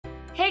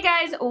Hey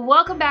guys,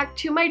 welcome back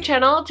to my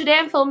channel. Today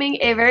I'm filming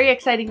a very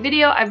exciting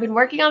video. I've been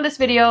working on this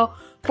video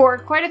for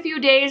quite a few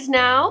days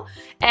now,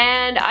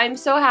 and I'm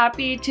so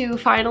happy to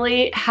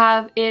finally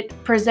have it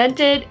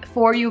presented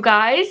for you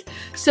guys.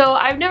 So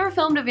I've never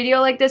filmed a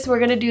video like this. We're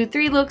gonna do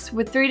 3 looks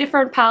with 3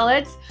 different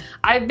palettes.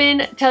 I've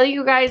been telling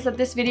you guys that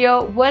this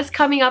video was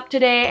coming up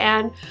today,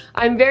 and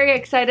I'm very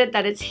excited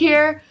that it's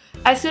here.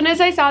 As soon as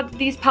I saw that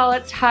these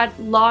palettes had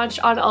launched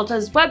on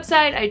Ulta's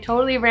website, I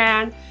totally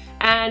ran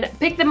and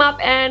picked them up,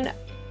 and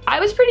I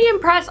was pretty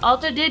impressed.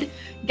 Ulta did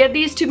get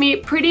these to me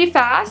pretty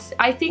fast.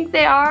 I think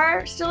they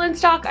are still in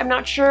stock, I'm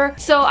not sure.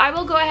 So I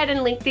will go ahead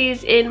and link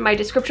these in my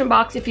description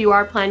box if you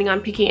are planning on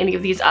picking any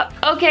of these up.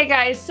 Okay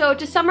guys, so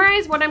to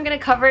summarize what I'm gonna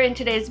cover in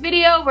today's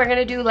video, we're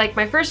gonna do like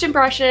my first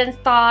impressions,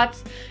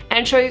 thoughts,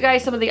 and show you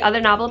guys some of the other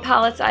NABLA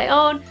palettes I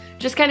own.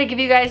 Just kind of give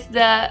you guys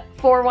the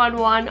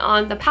 411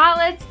 on the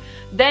palettes.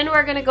 Then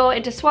we're gonna go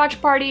into swatch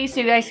party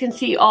so you guys can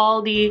see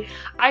all the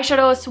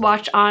eyeshadows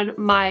swatched on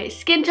my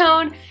skin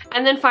tone.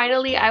 And then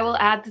finally, I will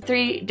add the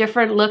 3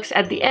 different looks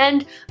at the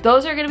end.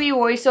 Those are gonna be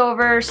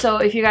voiceover, so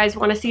if you guys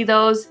wanna see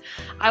those,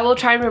 I will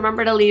try and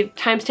remember to leave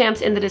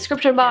timestamps in the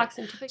description box.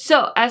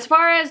 So as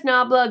far as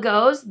NABLA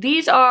goes,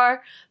 these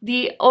are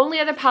the only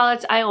other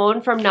palettes I own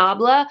from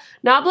NABLA.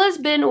 NABLA has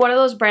been one of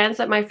those brands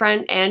that my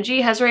friend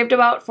Angie has raved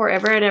about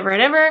forever and ever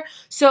and ever.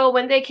 So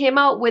when they came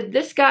out with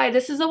this guy,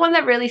 this is the one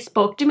that really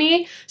spoke to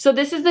me. So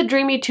this is the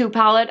Dreamy 2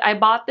 palette. I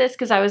bought this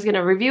because I was going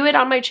to review it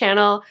on my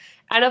channel.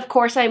 And of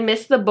course I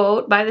missed the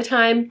boat by the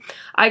time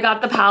I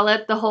got the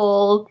palette. The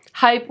whole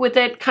hype with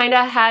it kind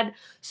of had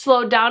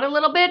slowed down a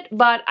little bit,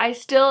 but I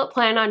still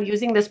plan on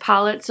using this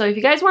palette. So if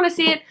you guys want to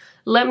see it,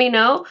 let me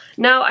know.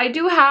 Now I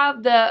do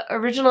have the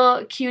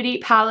original Cutie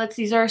palettes.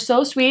 These are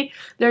so sweet.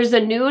 There's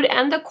the nude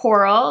and the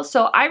coral.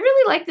 So I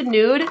really like the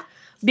nude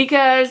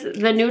because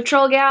the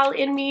neutral gal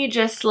in me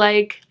just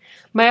like,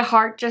 my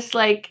heart just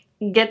like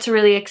gets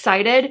really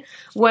excited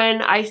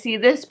when I see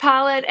this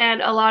palette,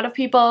 and a lot of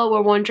people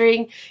were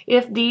wondering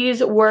if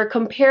these were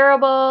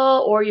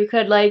comparable or you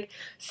could like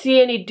see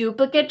any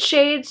duplicate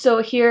shades. So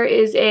here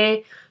is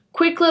a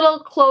quick little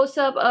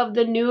close-up of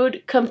the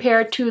nude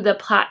compared to the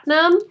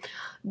platinum.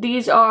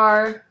 These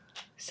are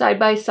side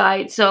by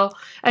side, so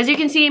as you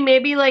can see,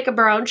 maybe like a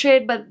brown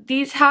shade, but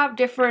these have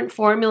different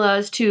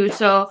formulas too.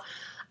 So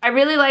I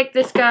really like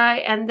this guy,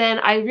 and then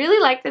I really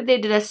like that they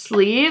did a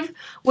sleeve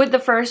with the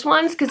first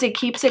ones because it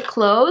keeps it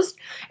closed.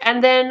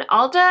 And then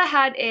Ulta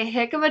had a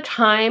heck of a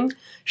time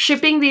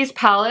shipping these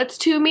palettes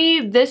to me.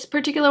 This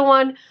particular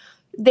one,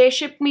 they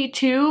shipped me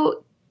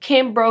 2,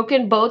 came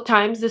broken both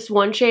times, this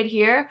one shade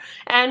here.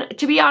 And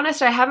to be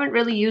honest, I haven't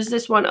really used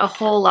this one a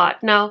whole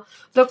lot. Now,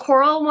 the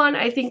coral one,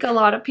 I think a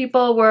lot of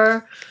people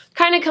were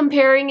kind of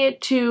comparing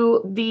it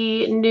to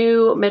the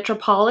new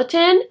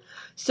Metropolitan.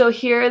 So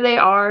here they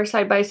are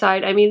side by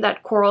side. I mean,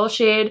 that coral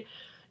shade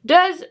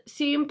does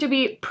seem to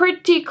be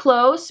pretty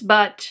close,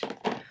 but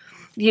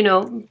you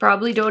know,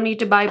 probably don't need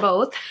to buy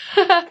both.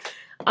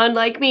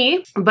 Unlike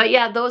me. But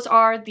yeah, those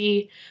are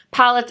the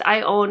palettes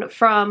I own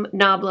from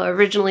NABLA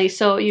originally.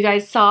 So you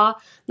guys saw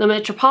the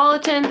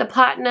Metropolitan, the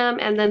Platinum,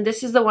 and then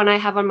this is the one I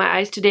have on my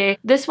eyes today.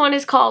 This one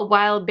is called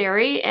Wild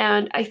Berry,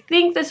 and I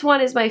think this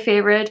one is my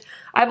favorite.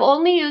 I've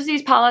only used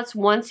these palettes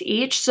once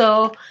each,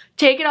 so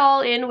take it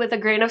all in with a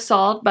grain of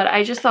salt, but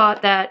I just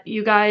thought that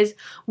you guys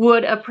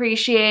would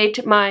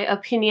appreciate my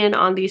opinion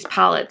on these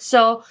palettes.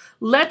 So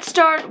let's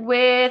start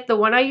with the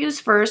one I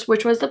used first,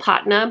 which was the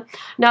Platinum.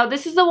 Now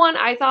this is the one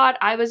I thought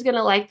I was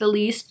gonna like the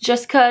least,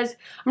 just because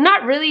I'm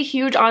not really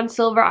huge on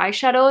silver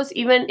eyeshadows,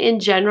 even in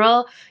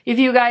general. If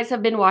you guys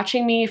have been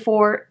watching me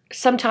for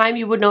some time,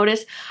 you would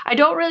notice I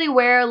don't really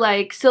wear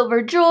like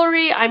silver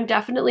jewelry. I'm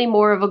definitely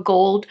more of a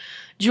gold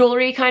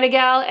jewelry kind of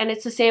gal, and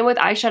it's the same with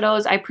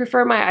eyeshadows. I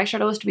prefer my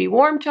eyeshadows to be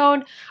warm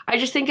toned. I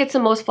just think it's the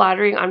most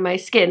flattering on my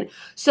skin.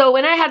 So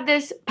when I had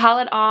this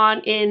palette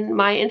on in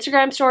my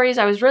Instagram stories,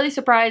 I was really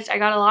surprised. I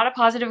got a lot of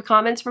positive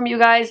comments from you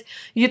guys.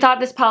 You thought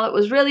this palette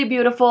was really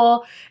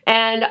beautiful,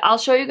 and I'll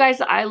show you guys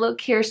the eye look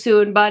here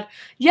soon. But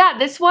yeah,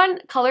 this one,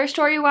 color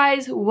story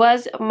wise,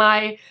 was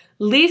my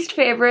least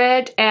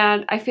favorite,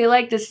 and I feel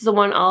like this is the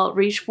one I'll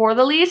reach for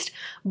the least,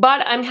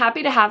 but I'm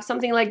happy to have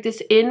something like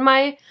this in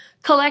my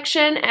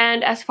collection.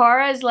 And as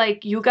far as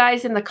like you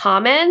guys in the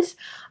comments,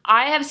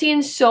 I have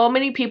seen so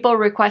many people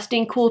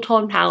requesting cool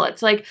tone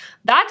palettes. Like,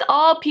 that's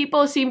all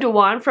people seem to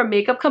want from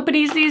makeup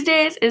companies these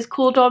days, is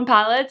cool tone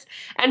palettes.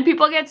 And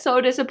people get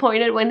so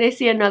disappointed when they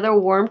see another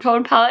warm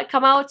tone palette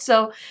come out.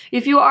 So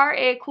if you are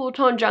a cool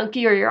tone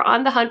junkie or you're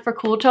on the hunt for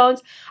cool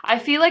tones, I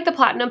feel like the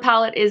Platinum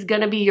palette is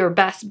gonna be your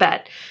best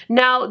bet.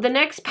 Now, the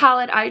next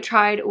palette I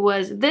tried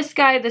was this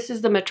guy. This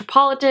is the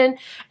Metropolitan.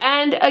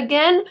 And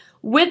again,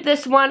 with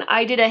this one,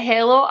 I did a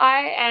halo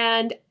eye,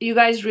 and you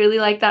guys really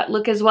like that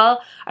look as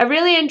well. I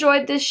really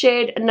enjoyed this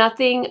shade.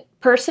 Nothing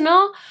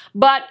personal,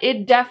 but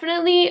it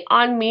definitely,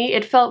 on me,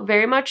 it felt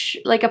very much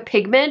like a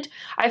pigment.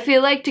 I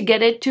feel like to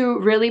get it to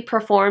really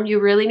perform, you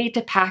really need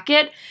to pack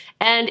it,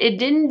 and it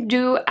didn't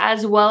do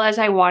as well as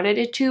I wanted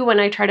it to when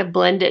I tried to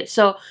blend it.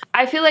 So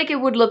I feel like it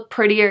would look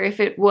prettier if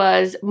it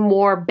was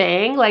more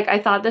bang. Like, I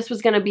thought this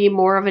was gonna be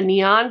more of a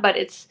neon, but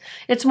it's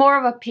more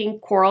of a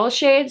pink coral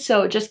shade,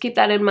 so just keep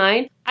that in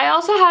mind. I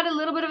also had a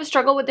little bit of a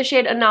struggle with the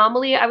shade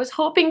Anomaly. I was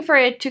hoping for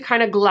it to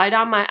kind of glide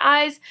on my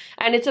eyes,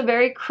 and it's a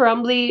very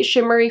crumbly,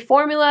 shimmery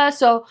formula,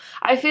 so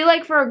I feel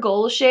like for a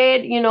gold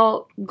shade, you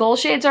know, gold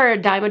shades are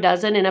a dime a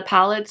dozen in a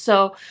palette,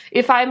 so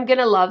if I'm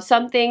gonna love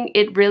something,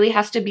 it really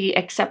has to be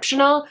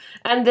exceptional,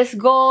 and this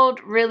gold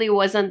really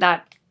wasn't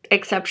that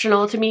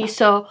exceptional to me.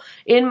 So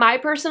in my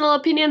personal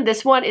opinion,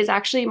 this one is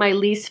actually my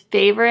least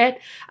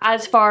favorite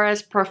as far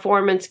as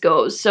performance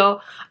goes.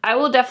 So I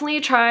will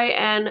definitely try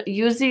and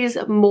use these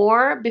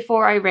more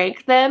before I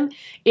rank them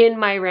in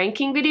my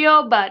ranking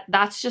video, but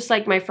that's just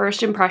like my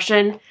first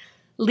impression,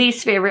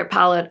 least favorite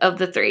palette of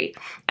the three.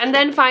 And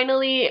then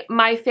finally,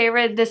 my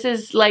favorite, this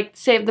is like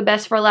save the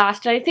best for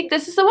last, and I think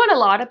this is the one a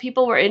lot of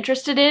people were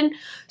interested in.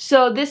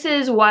 So this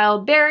is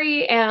Wild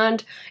Berry,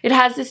 and it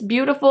has this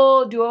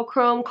beautiful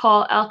duochrome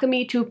called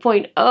Alchemy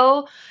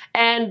 2.0,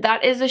 and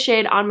that is the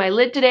shade on my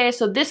lid today.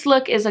 So this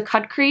look is a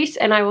cut crease,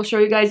 and I will show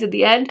you guys at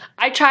the end.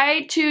 I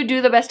try to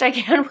do the best I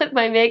can with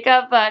my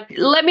makeup, but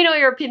let me know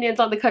your opinions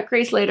on the cut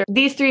crease later.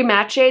 These three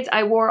matte shades,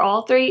 I wore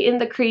all three in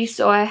the crease,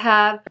 so I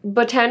have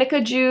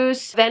Botanica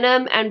Juice,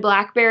 Venom, and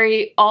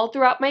Blackberry all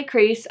throughout my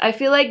crease. I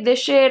feel like this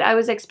shade, I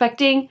was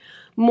expecting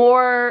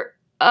more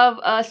of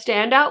a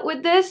standout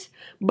with this,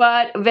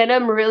 but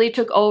Venom really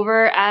took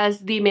over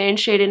as the main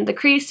shade in the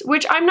crease,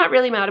 which I'm not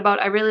really mad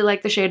about. I really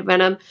like the shade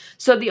Venom.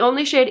 So the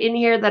only shade in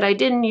here that I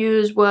didn't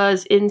use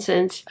was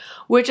Incense,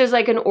 which is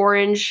like an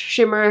orange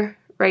shimmer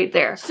right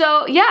there.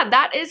 So yeah,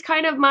 that is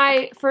kind of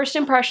my first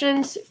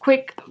impressions,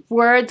 quick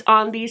words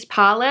on these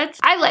palettes.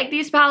 I like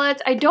these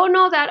palettes. I don't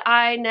know that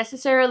I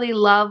necessarily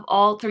love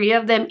all three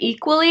of them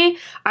equally.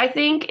 I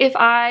think if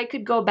I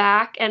could go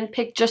back and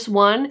pick just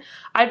one,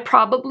 I'd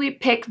probably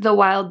pick the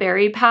Wild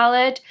Berry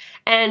palette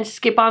and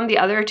skip on the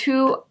other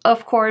two.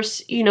 Of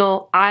course, you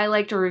know, I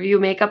like to review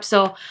makeup,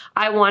 so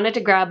I wanted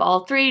to grab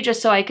all three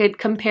just so I could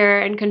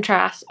compare and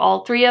contrast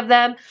all three of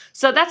them.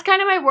 So that's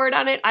kind of my word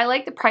on it. I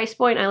like the price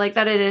point. I like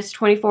that it is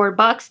 24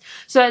 bucks,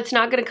 so it's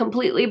not going to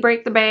completely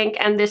break the bank,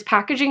 and this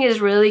packaging is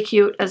really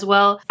cute as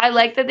well. I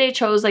like that they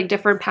chose like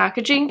different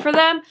packaging for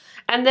them.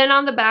 And then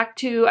on the back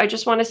too, I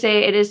just want to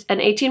say it is an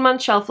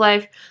 18-month shelf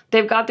life.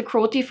 They've got the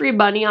cruelty-free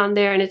bunny on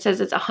there, and it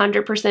says it's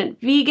 100%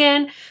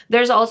 vegan.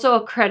 There's also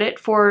a credit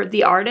for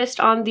the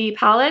artist on the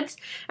palettes,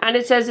 and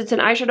it says it's an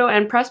eyeshadow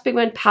and pressed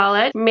pigment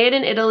palette made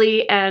in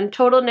Italy, and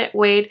total net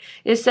weight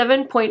is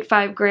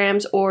 7.5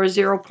 grams or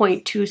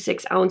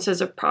 0.26 ounces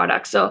of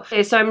product. So,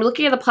 okay, so I'm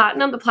looking at the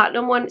platinum. The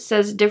platinum one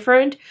says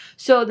different.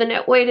 So the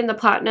net weight in the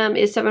platinum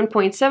is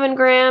 7.7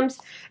 grams.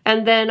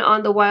 And then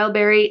on the Wild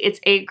Berry, it's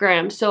 8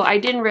 grams. So I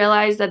didn't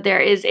realize that there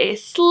is a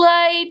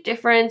slight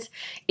difference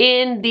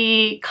in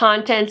the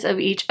contents of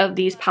each of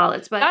these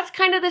palettes. But that's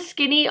kind of the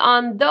skinny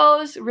on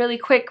those. Really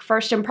quick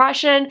first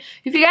impression.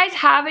 If you guys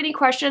have any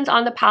questions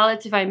on the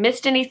palettes, if I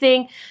missed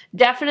anything,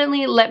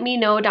 definitely let me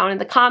know down in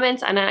the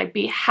comments, and I'd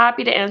be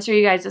happy to answer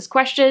you guys'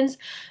 questions.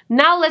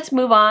 Now let's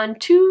move on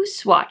to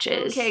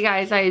swatches. Okay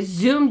guys, I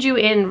zoomed you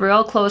in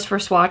real close for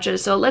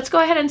swatches, so let's go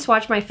ahead and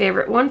swatch my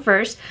favorite one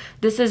first.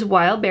 This is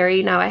Wild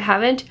Berry. Now I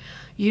haven't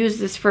used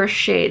this first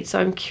shade, so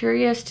I'm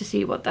curious to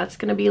see what that's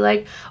gonna be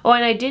like. Oh,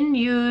 and I didn't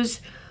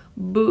use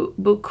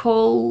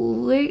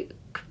Bucolic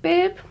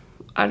Babe.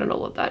 I don't know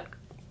what that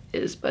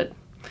is, but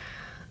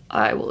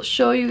I will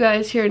show you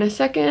guys here in a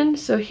second.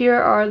 So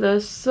here are the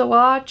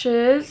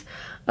swatches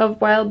of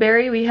Wild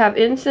Berry. We have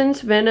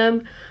Incense,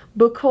 Venom,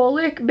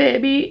 Bucolic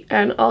Baby,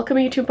 and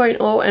Alchemy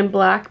 2.0 and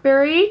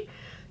Blackberry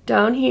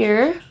down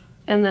here.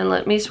 And then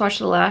let me swatch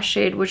the last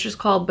shade, which is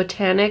called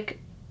Botanic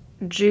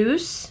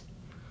Juice.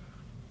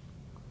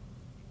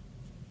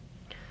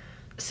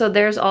 So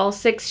there's all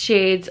 6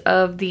 shades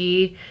of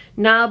the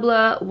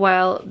NABLA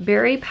Wild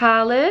Berry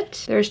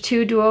palette. There's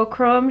 2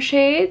 duochrome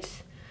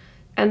shades,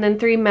 and then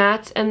 3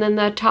 mattes, and then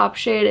the top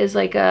shade is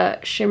like a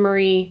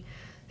shimmery,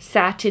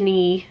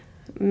 satiny,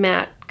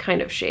 matte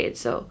kind of shade.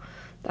 So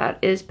that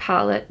is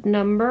palette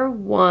number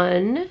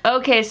 1.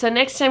 Okay, so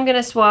next I'm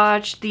gonna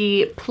swatch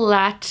the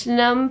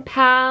Platinum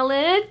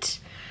palette.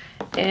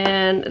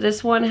 And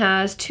this one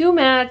has 2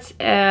 mattes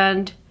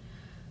and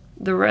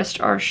the rest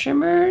are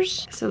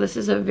shimmers. So this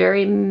is a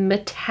very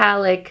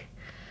metallic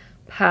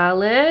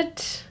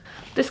palette.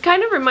 This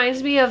kind of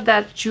reminds me of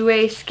that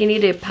Jouer Skinny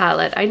Dip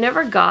palette. I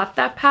never got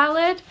that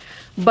palette,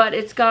 but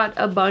it's got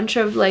a bunch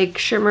of like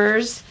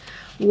shimmers,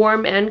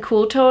 warm and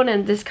cool tone,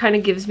 and this kind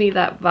of gives me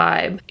that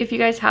vibe. If you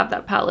guys have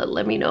that palette,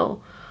 let me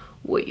know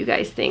what you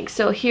guys think.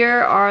 So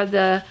here are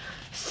the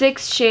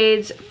 6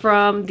 shades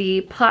from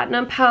the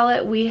Platinum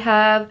palette. We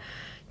have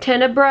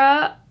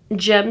Tenebra,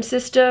 Gem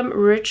System,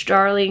 Rich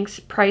Darlings,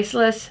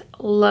 Priceless,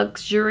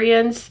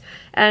 Luxuriance,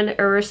 and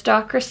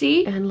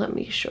Aristocracy. And let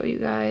me show you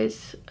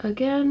guys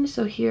again.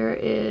 So here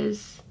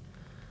is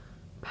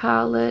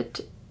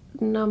palette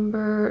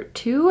number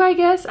 2, I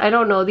guess. I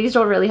don't know. These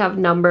don't really have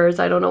numbers.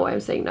 I don't know why I'm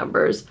saying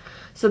numbers.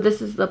 So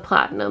this is the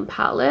Platinum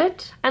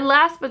palette. And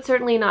last but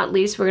certainly not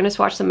least, we're going to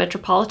swatch the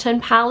Metropolitan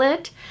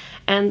palette.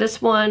 And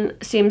this one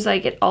seems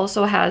like it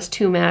also has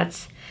 2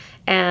 mattes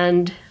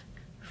and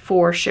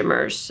 4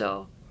 shimmers.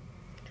 So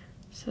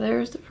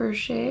there's the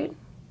first shade.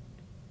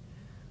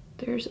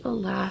 There's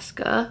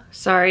Alaska.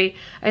 Sorry,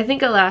 I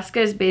think Alaska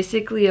is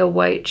basically a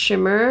white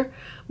shimmer,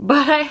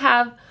 but I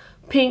have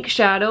pink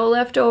shadow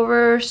left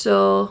over,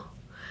 so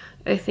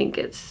I think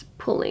it's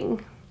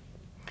pulling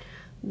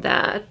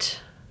that.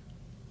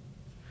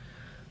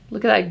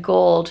 Look at that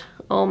gold.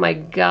 Oh my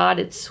god,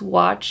 it's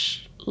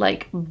swatched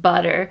like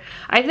butter.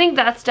 I think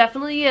that's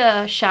definitely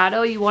a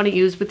shadow you want to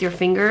use with your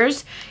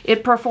fingers.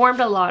 It performed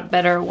a lot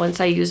better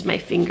once I used my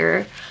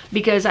finger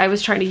because I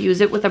was trying to use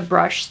it with a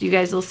brush. So you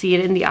guys will see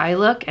it in the eye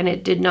look, and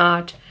it did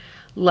not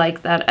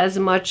like that as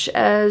much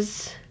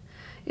as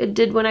it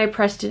did when I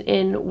pressed it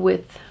in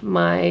with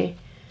my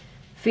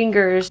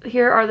fingers.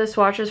 Here are the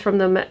swatches from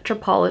the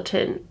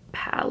Metropolitan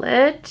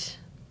palette.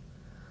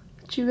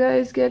 Did you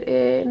guys get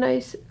a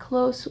nice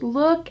close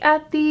look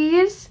at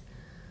these?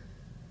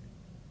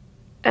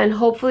 And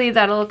hopefully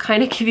that'll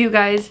kind of give you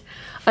guys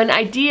an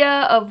idea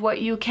of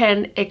what you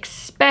can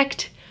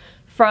expect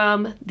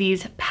from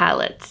these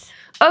palettes.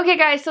 Okay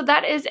guys, so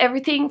that is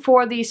everything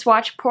for the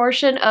swatch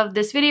portion of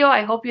this video.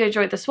 I hope you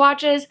enjoyed the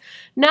swatches.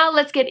 Now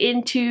let's get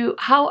into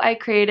how I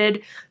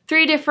created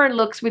 3 different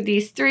looks with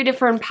these 3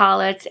 different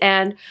palettes.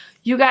 And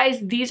you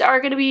guys, these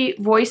are going to be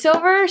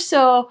voiceover,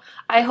 so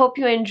I hope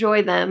you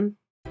enjoy them.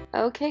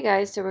 Okay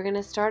guys, so we're going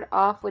to start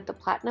off with the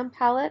Platinum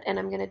palette, and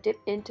I'm going to dip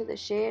into the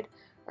shade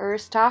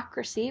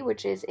Aristocracy,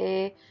 which is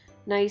a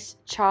nice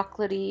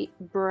chocolatey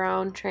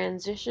brown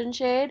transition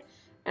shade,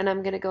 and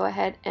I'm gonna go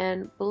ahead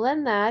and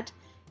blend that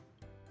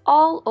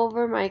all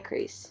over my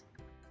crease.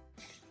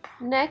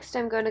 Next,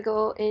 I'm gonna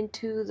go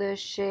into the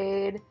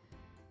shade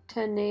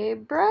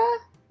Tenebra.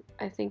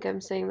 I think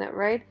I'm saying that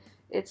right.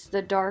 It's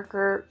the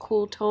darker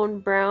cool tone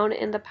brown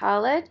in the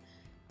palette,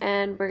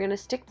 and we're gonna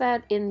stick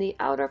that in the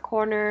outer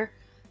corner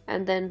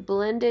and then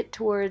blend it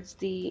towards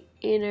the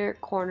inner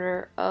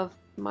corner of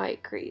my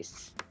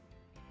crease.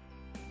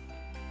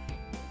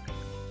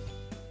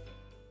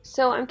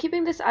 So I'm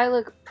keeping this eye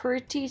look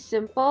pretty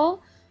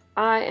simple.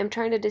 I am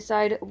trying to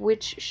decide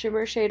which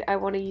shimmer shade I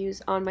want to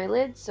use on my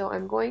lids, so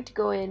I'm going to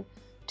go in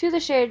to the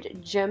shade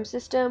Gem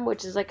System,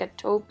 which is like a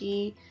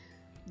taupey,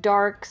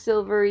 dark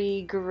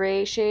silvery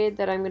gray shade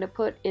that I'm going to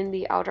put in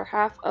the outer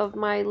half of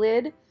my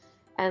lid.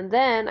 And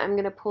then I'm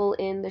going to pull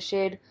in the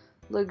shade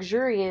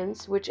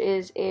Luxuriance, which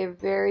is a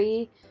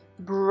very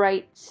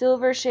bright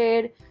silver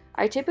shade.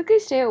 I typically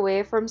stay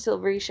away from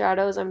silvery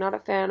shadows. I'm not a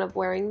fan of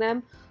wearing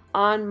them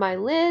on my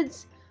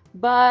lids,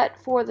 but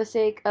for the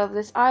sake of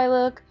this eye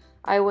look,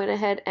 I went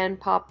ahead and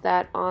popped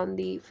that on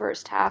the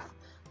first half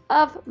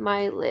of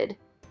my lid.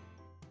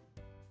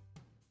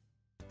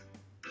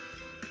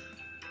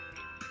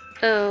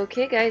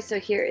 Okay guys, so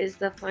here is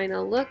the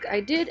final look. I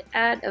did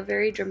add a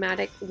very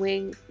dramatic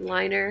wing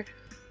liner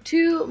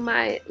to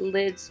my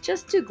lids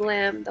just to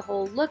glam the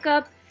whole look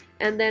up.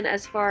 And then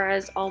as far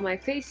as all my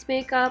face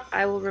makeup,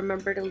 I will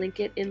remember to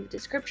link it in the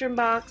description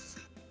box.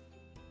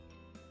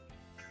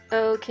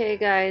 Okay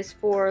guys,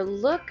 for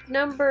look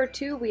number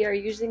 2, we are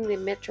using the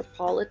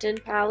Metropolitan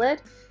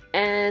palette.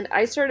 And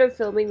I started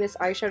filming this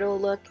eyeshadow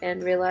look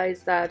and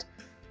realized that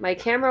my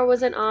camera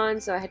wasn't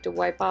on, so I had to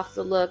wipe off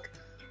the look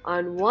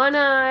on one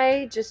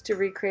eye just to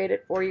recreate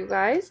it for you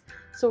guys.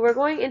 So we're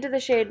going into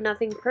the shade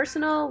Nothing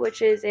Personal,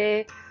 which is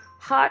a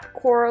hot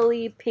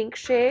corally pink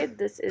shade.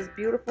 This is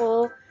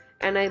beautiful,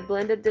 and I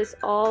blended this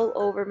all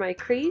over my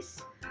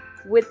crease.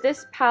 With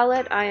this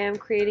palette, I am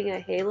creating a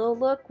halo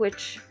look,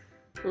 which,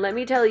 let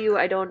me tell you,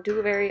 I don't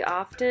do very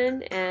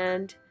often,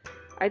 and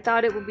I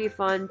thought it would be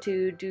fun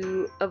to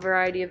do a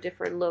variety of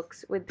different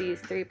looks with these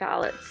 3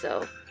 palettes,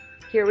 so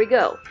here we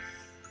go.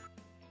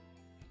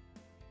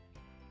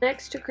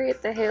 Next, to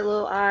create the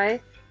halo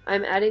eye,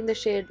 I'm adding the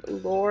shade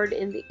Lord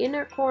in the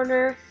inner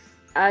corner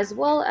as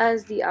well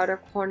as the outer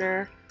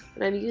corner,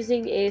 and I'm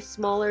using a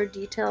smaller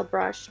detail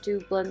brush to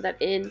blend that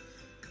in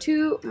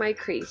to my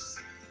crease.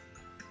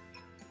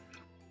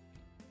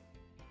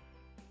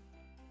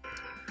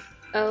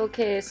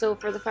 Okay, so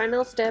for the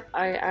final step,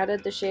 I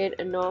added the shade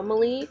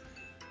Anomaly,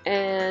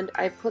 and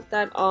I put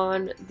that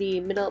on the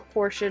middle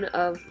portion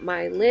of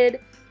my lid.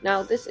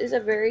 Now this is a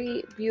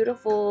very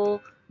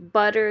beautiful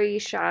buttery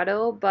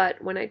shadow,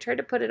 but when I tried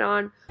to put it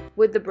on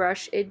with the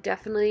brush, it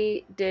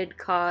definitely did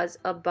cause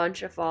a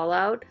bunch of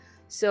fallout.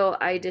 So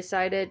I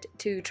decided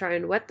to try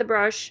and wet the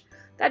brush.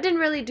 That didn't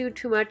really do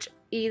too much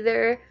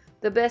either.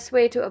 The best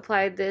way to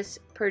apply this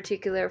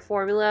particular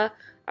formula,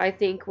 I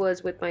think,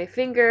 was with my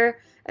finger.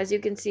 As you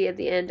can see at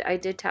the end, I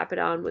did tap it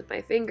on with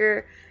my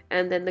finger,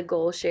 and then the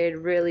gold shade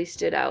really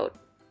stood out.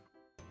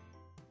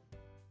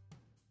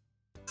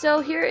 So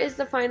here is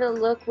the final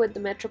look with the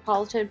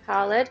Metropolitan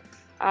palette.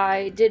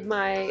 I did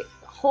my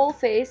whole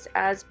face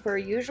as per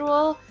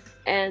usual,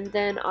 and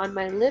then on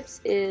my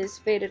lips is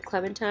Faded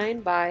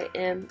Clementine by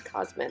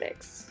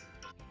Cosmetics.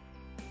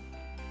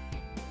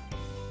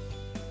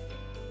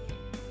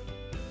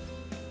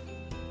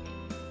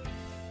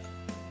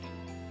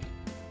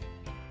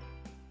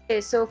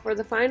 Okay, so for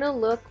the final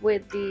look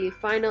with the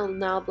final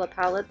NABLA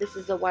palette, this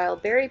is the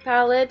Wild Berry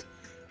palette,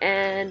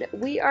 and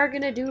we are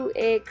going to do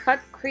a cut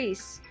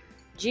crease.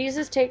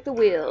 Jesus, take the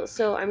wheel.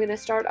 So I'm going to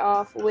start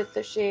off with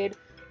the shade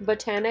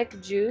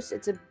Botanic Juice.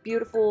 It's a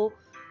beautiful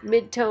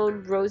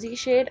mid-tone rosy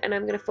shade, and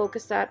I'm going to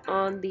focus that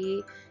on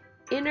the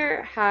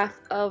inner half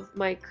of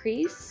my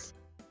crease.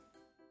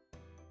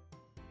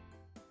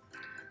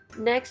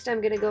 Next,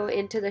 I'm going to go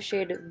into the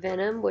shade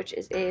Venom, which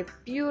is a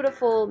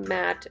beautiful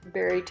matte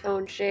berry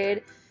tone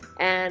shade,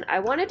 and I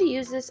wanted to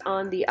use this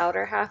on the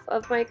outer half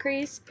of my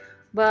crease,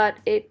 but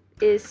it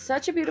is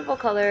such a beautiful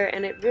color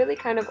and it really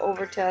kind of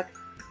overtook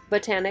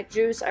Botanic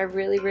Juice. I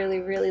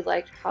really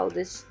liked how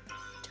this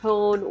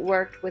tone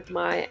worked with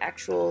my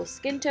actual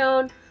skin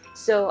tone,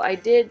 so I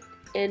did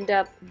end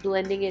up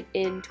blending it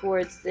in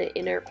towards the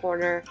inner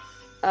corner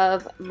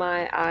of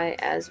my eye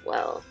as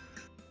well.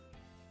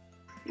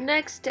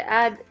 Next, to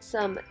add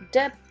some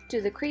depth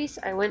to the crease,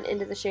 I went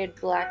into the shade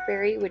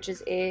Blackberry, which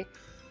is a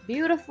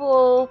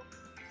beautiful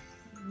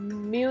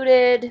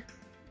muted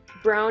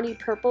browny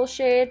purple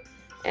shade,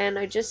 and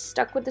I just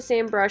stuck with the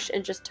same brush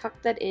and just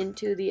tucked that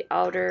into the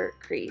outer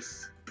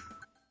crease.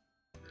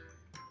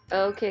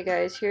 Okay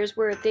guys, here's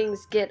where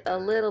things get a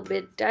little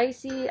bit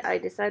dicey. I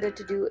decided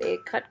to do a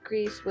cut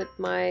crease with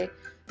my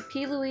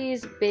P.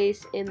 Louise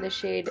base in the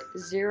shade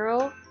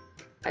 0.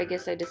 I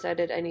guess I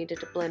decided I needed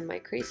to blend my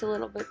crease a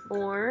little bit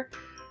more,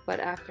 but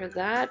after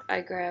that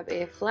I grab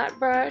a flat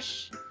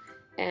brush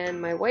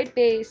and my white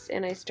base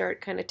and I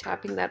start kind of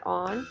tapping that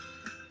on.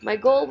 My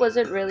goal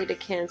wasn't really to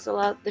cancel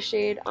out the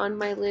shade on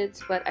my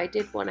lids, but I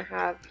did want to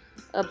have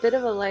a bit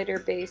of a lighter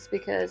base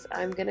because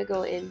I'm going to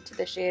go into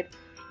the shade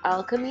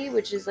Alchemy,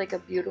 which is like a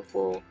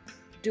beautiful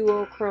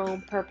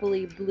duochrome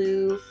purpley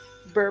blue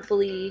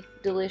burpley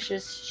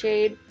delicious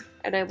shade,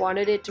 and I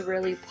wanted it to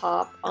really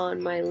pop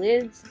on my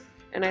lids.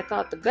 And I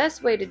thought the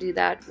best way to do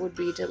that would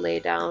be to lay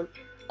down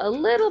a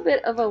little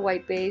bit of a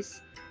white base.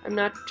 I'm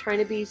not trying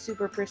to be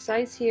super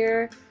precise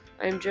here.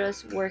 I'm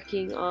just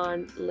working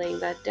on laying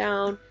that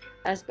down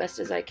as best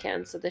as I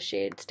can so the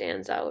shade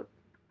stands out.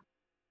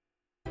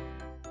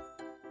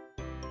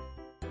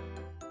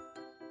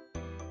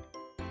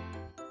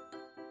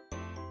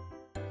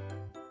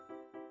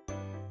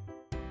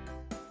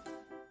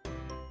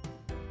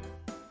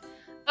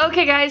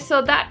 Okay guys,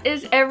 so that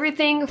is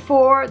everything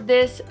for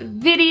this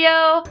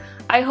video.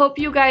 I hope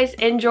you guys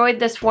enjoyed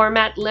this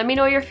format. Let me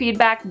know your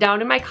feedback down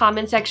in my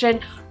comment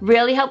section.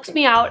 Really helps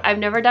me out. I've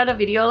never done a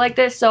video like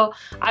this, so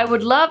I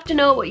would love to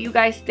know what you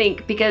guys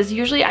think, because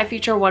usually I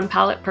feature one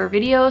palette per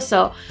video,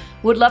 so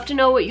would love to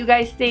know what you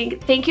guys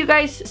think. Thank you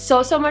guys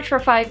so much for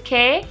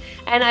 5K,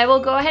 and I will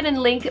go ahead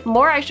and link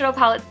more eyeshadow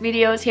palette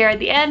videos here at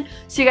the end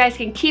so you guys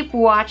can keep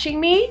watching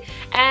me,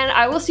 and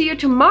I will see you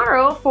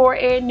tomorrow for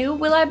a new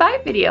Will I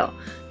Buy video.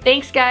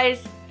 Thanks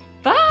guys.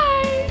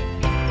 Bye!